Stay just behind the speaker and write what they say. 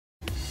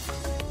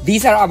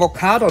These are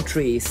avocado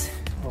trees.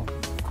 Oh.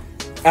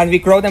 And we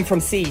grow them from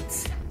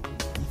seeds.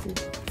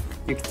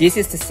 This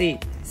is the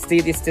seed.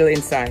 Seed is still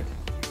inside.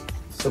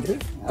 So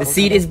big? The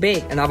seed is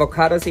big. An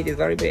avocado seed is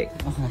very big.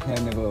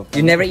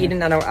 You never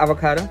eaten an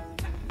avocado?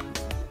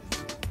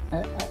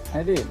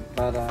 I did,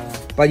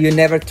 but you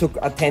never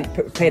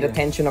paid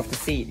attention of the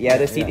seed. Yeah,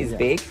 the seed is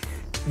big.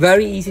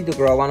 Very easy to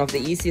grow. One of the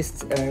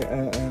easiest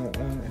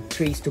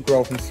trees to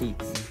grow from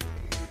seeds.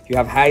 You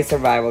have high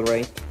survival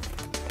rate.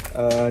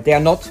 They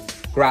are not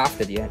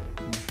grafted yet.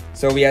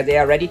 So they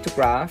are ready to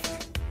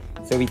graft.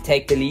 So we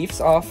take the leaves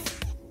off.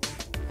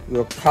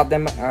 We'll cut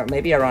them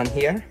maybe around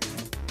here.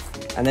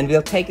 And then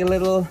we'll take a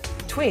little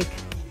twig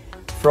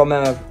from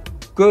a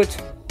good,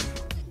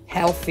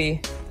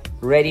 healthy,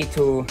 ready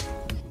to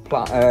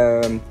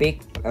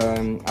big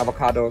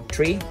avocado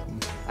tree,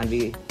 and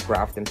we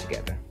graft them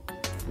together.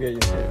 yeah,